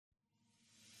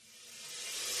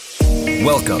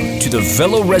Welcome to the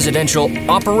Velo Residential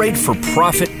Operate for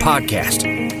Profit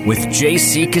podcast with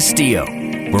JC Castillo,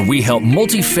 where we help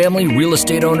multifamily real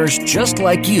estate owners just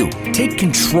like you take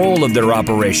control of their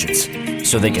operations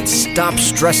so they can stop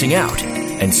stressing out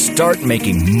and start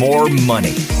making more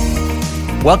money.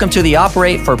 Welcome to the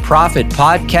Operate for Profit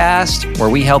podcast, where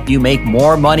we help you make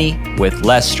more money with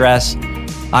less stress.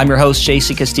 I'm your host,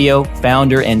 JC Castillo,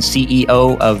 founder and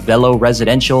CEO of Velo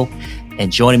Residential.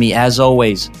 And joining me, as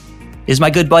always, is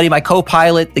my good buddy, my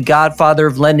co-pilot, the godfather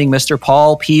of lending, Mr.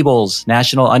 Paul Peebles,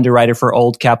 national underwriter for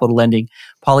Old Capital Lending.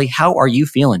 Paulie, how are you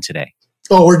feeling today?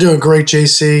 Oh, we're doing great,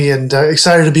 JC, and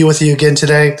excited to be with you again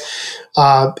today.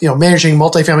 Managing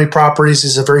multifamily properties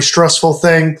is a very stressful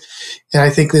thing, and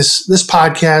I think this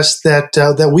podcast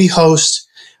that we host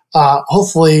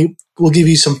hopefully will give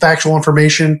you some factual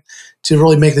information to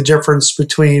really make the difference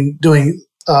between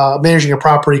managing a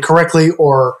property correctly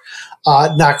or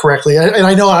not correctly. And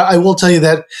I know I will tell you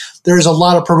that there's a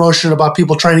lot of promotion about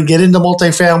people trying to get into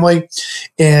multifamily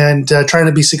and trying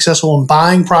to be successful in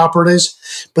buying properties.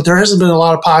 But there hasn't been a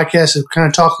lot of podcasts that kind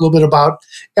of talk a little bit about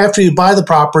after you buy the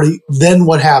property, then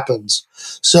what happens.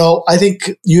 So I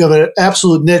think you have an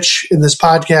absolute niche in this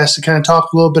podcast to kind of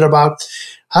talk a little bit about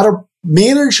how to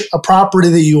manage a property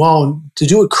that you own, to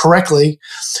do it correctly,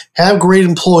 have great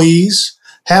employees,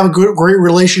 have a great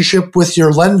relationship with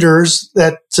your lenders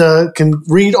that can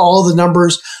read all the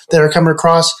numbers that are coming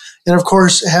across, and of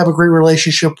course, have a great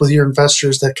relationship with your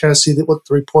investors that kind of see what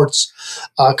the reports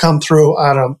come through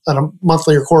on a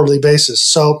monthly or quarterly basis.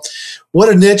 So, what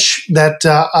a niche that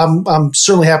I'm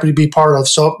certainly happy to be part of.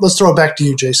 So, let's throw it back to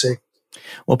you, JC.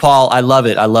 Well, Paul, I love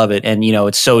it. And,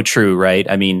 it's so true, right?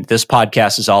 I mean, this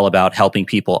podcast is all about helping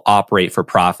people operate for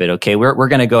profit. Okay. We're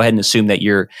going to go ahead and assume that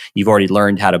you've already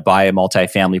learned how to buy a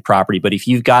multifamily property. But if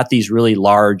you've got these really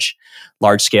large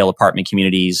scale apartment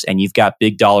communities and you've got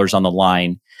big dollars on the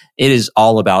line, it is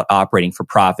all about operating for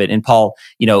profit. And Paul,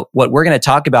 what we're going to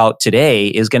talk about today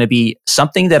is going to be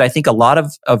something that I think a lot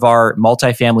of our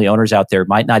multifamily owners out there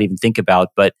might not even think about,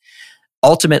 but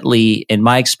ultimately, in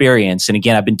my experience, and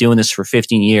again, I've been doing this for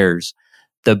 15 years,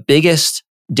 the biggest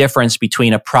difference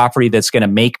between a property that's going to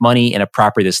make money and a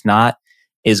property that's not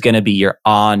is going to be your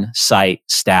on-site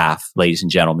staff, ladies and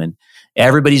gentlemen.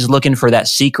 Everybody's looking for that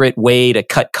secret way to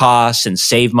cut costs and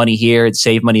save money here and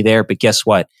save money there. But guess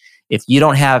what? If you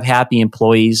don't have happy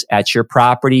employees at your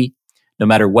property, no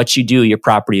matter what you do, your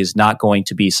property is not going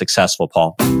to be successful,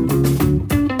 Paul.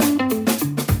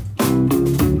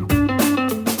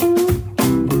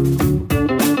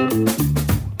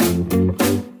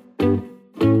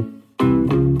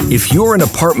 If you're an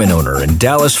apartment owner in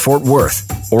Dallas-Fort Worth,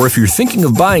 or if you're thinking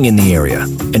of buying in the area,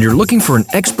 and you're looking for an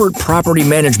expert property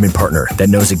management partner that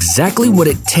knows exactly what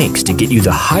it takes to get you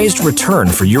the highest return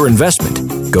for your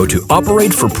investment, go to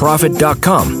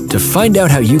operateforprofit.com to find out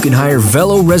how you can hire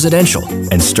Velo Residential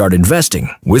and start investing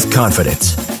with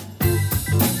confidence.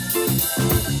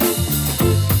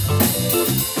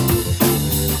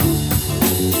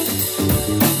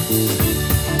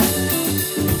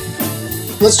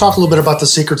 Let's talk a little bit about the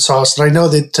secret sauce. And I know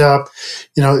that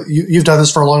you've done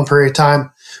this for a long period of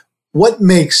time. What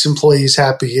makes employees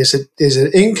happy? Is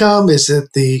it income? Is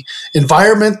it the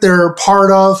environment they're part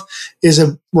of? Is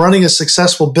it running a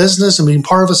successful business and being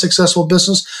part of a successful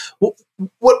business?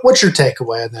 What's your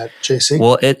takeaway on that, JC?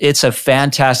 Well, it's a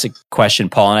fantastic question,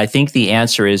 Paul. And I think the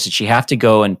answer is that you have to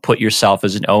go and put yourself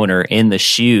as an owner in the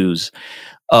shoes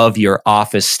of your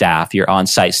office staff, your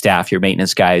on-site staff, your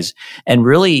maintenance guys, and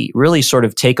really sort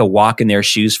of take a walk in their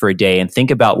shoes for a day and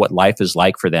think about what life is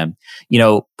like for them.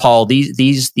 Paul,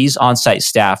 these on-site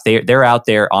staff, they're out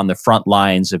there on the front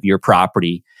lines of your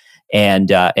property, and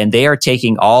they are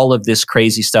taking all of this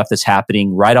crazy stuff that's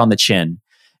happening right on the chin.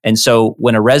 And so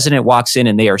when a resident walks in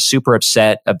and they are super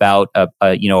upset about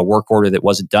a work order that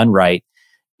wasn't done right,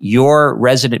 your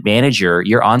resident manager,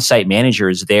 your on-site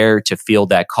manager is there to field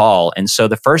that call. And so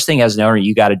the first thing as an owner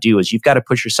you got to do is you've got to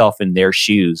put yourself in their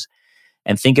shoes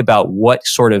and think about what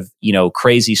sort of,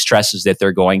 crazy stresses that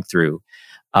they're going through.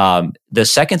 The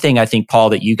second thing I think,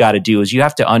 Paul, that you got to do is you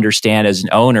have to understand as an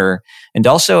owner, and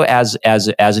also as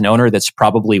an owner that's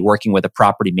probably working with a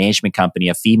property management company,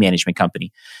 a fee management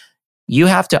company, you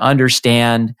have to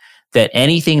understand that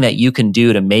anything that you can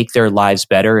do to make their lives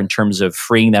better in terms of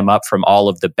freeing them up from all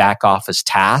of the back office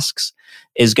tasks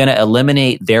is going to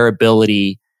eliminate their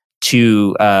ability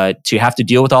to have to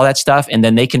deal with all that stuff. And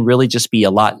then they can really just be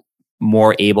a lot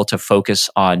more able to focus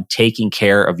on taking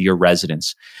care of your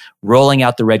residents, rolling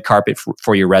out the red carpet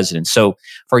for your residents. So,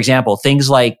 for example, things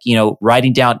like,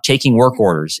 writing down, taking work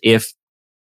orders. If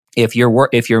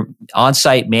your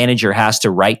on-site manager has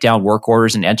to write down work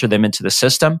orders and enter them into the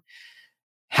system,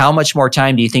 how much more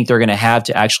time do you think they're going to have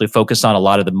to actually focus on a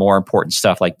lot of the more important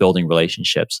stuff like building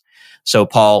relationships? So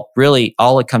Paul, really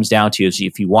all it comes down to is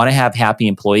if you want to have happy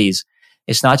employees,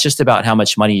 it's not just about how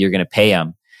much money you're going to pay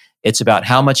them. It's about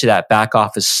how much of that back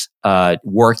office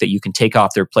work that you can take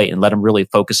off their plate and let them really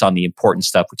focus on the important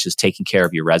stuff, which is taking care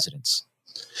of your residents.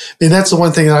 I mean, that's the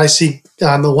one thing that I see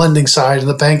on the lending side and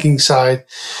the banking side.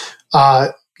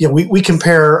 We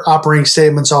compare operating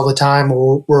statements all the time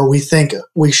where we think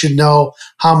we should know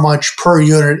how much per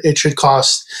unit it should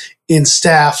cost in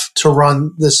staff to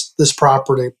run this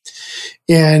property.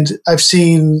 And I've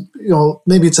seen,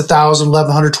 maybe it's $1,000,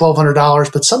 $1,100,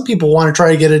 $1,200, but some people want to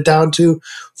try to get it down to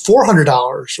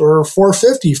 $400 or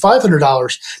 $450,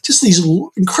 $500. Just these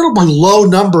incredibly low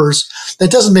numbers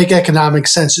that doesn't make economic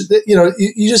sense.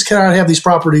 You just cannot have these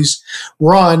properties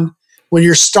run when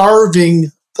you're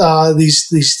starving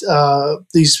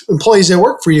these employees that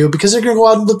work for you, because they're going to go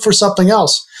out and look for something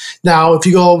else. Now, if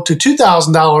you go to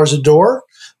 $2,000 a door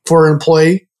for an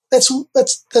employee,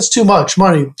 that's too much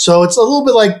money. So it's a little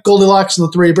bit like Goldilocks and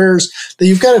the Three Bears, that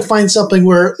you've got to find something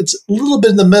where it's a little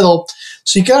bit in the middle.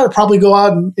 So you got to probably go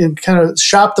out and kind of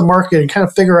shop the market and kind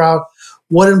of figure out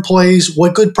what employees,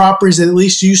 what good properties that at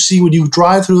least you see when you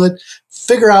drive through it,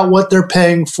 figure out what they're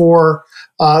paying for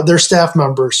their staff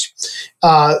members.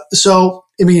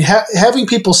 Having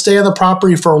people stay on the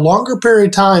property for a longer period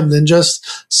of time than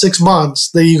just 6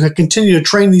 months, that you can continue to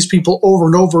train these people over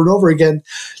and over and over again,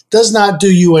 does not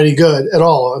do you any good at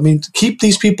all. I mean, keep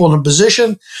these people in a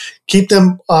position, keep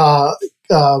them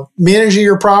managing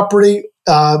your property.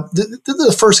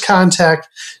 The first contact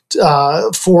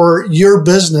for your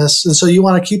business. And so you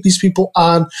want to keep these people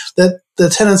on, that the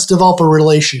tenants develop a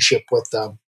relationship with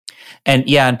them.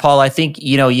 And Paul, I think,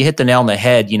 you hit the nail on the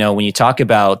head. When you talk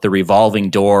about the revolving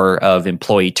door of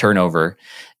employee turnover,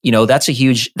 that's a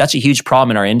huge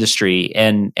problem in our industry.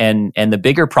 And the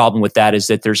bigger problem with that is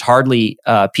that there's hardly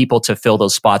people to fill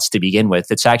those spots to begin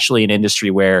with. It's actually an industry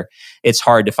where it's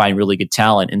hard to find really good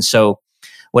talent. And so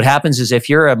what happens is, if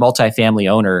you're a multifamily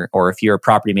owner or if you're a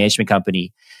property management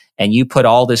company and you put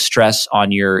all this stress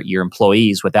on your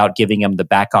employees without giving them the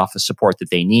back office support that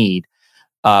they need,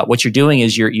 what you're doing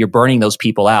is you're burning those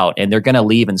people out, and they're going to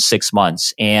leave in 6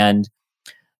 months. And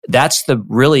that's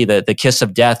the kiss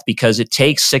of death, because it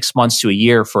takes 6 months to a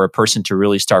year for a person to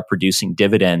really start producing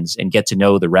dividends and get to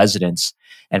know the residents,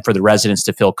 and for the residents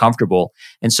to feel comfortable.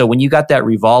 And so when you got that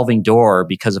revolving door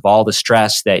because of all the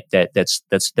stress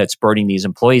that's burning these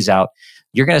employees out,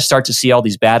 you're going to start to see all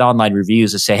these bad online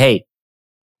reviews that say, hey,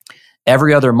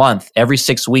 every other month, every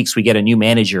 6 weeks, we get a new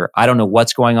manager. I don't know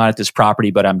what's going on at this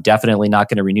property, but I'm definitely not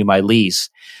going to renew my lease.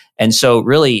 And so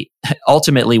really,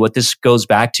 ultimately, what this goes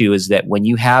back to is that when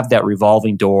you have that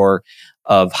revolving door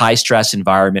of high stress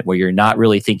environment where you're not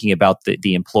really thinking about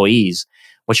the employees,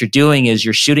 what you're doing is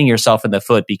you're shooting yourself in the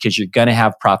foot, because you're going to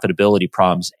have profitability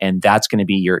problems. And that's going to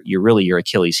be your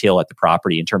Achilles heel at the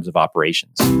property in terms of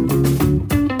operations.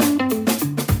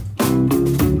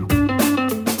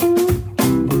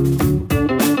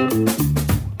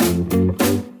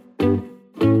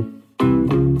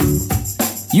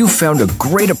 You found a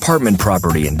great apartment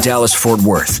property in Dallas-Fort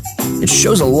Worth. It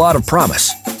shows a lot of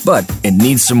promise, but it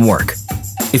needs some work.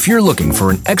 If you're looking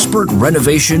for an expert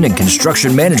renovation and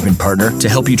construction management partner to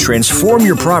help you transform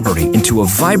your property into a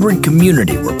vibrant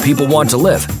community where people want to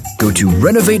live, go to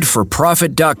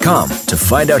renovateforprofit.com to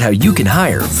find out how you can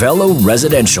hire Velo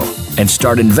Residential and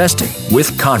start investing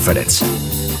with confidence.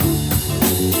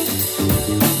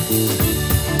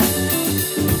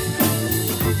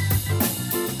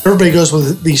 Everybody goes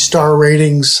with these star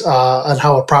ratings on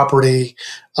how a property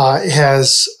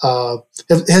has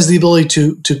the ability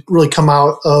to really come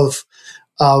out of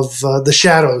the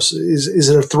shadows. Is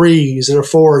it a 3? Is it a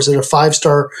 4? Is it a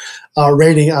 5-star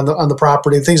rating on the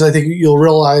property? And things I think you'll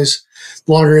realize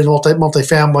longer in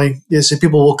multifamily is that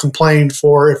people will complain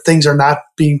for if things are not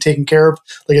being taken care of,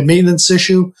 like a maintenance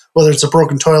issue, whether it's a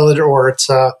broken toilet or it's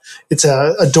a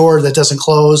door that doesn't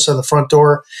close on the front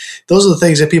door. Those are the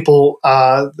things that people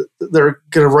they're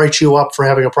going to write you up for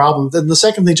having a problem. Then the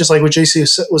second thing, just like what JC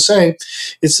was saying,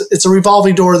 it's a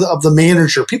revolving door of the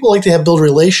manager. People like to build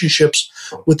relationships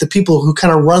with the people who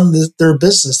kind of run their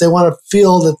business. They want to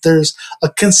feel that there's a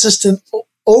consistent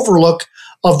overlook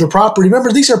of the property.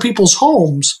 Remember, these are people's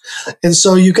homes, and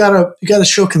so you gotta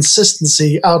show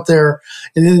consistency out there.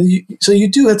 And then so you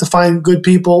do have to find good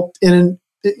people, and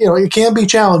it can be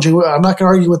challenging. I'm not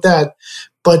going to argue with that,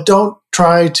 but don't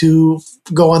try to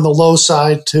go on the low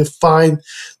side to find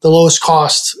the lowest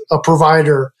cost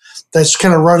provider that's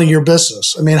kind of running your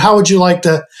business. I mean, how would you like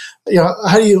to?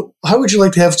 How would you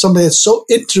like to have somebody that's so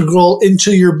integral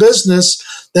into your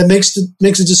business that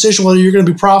makes a decision whether you're going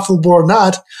to be profitable or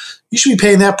not, you should be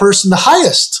paying that person the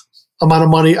highest amount of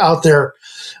money out there.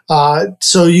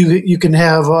 So you can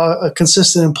have a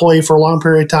consistent employee for a long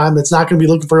period of time that's not going to be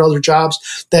looking for other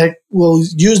jobs, that will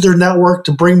use their network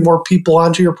to bring more people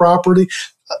onto your property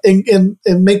and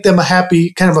make them a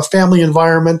happy, kind of a family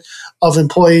environment of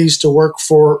employees to work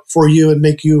for you and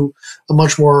make you a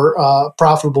much more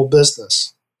profitable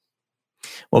business.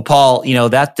 Well, Paul,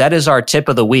 that is our tip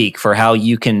of the week for how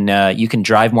you can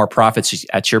drive more profits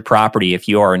at your property if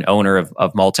you are an owner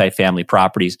of multifamily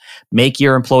properties. Make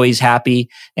your employees happy,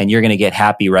 and you're going to get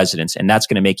happy residents, and that's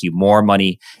going to make you more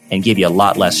money and give you a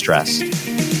lot less stress.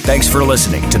 Thanks for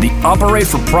listening to the Operate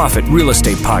for Profit Real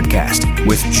Estate Podcast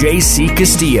with JC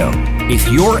Castillo.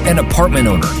 If you're an apartment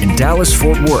owner in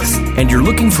Dallas-Fort Worth and you're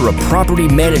looking for a property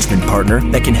management partner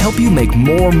that can help you make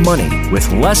more money with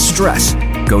less stress,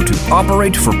 go to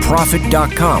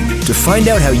operateforprofit.com to find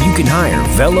out how you can hire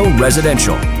Velo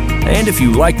Residential. And if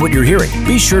you like what you're hearing,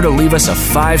 be sure to leave us a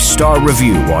 5-star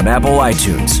review on Apple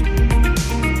iTunes.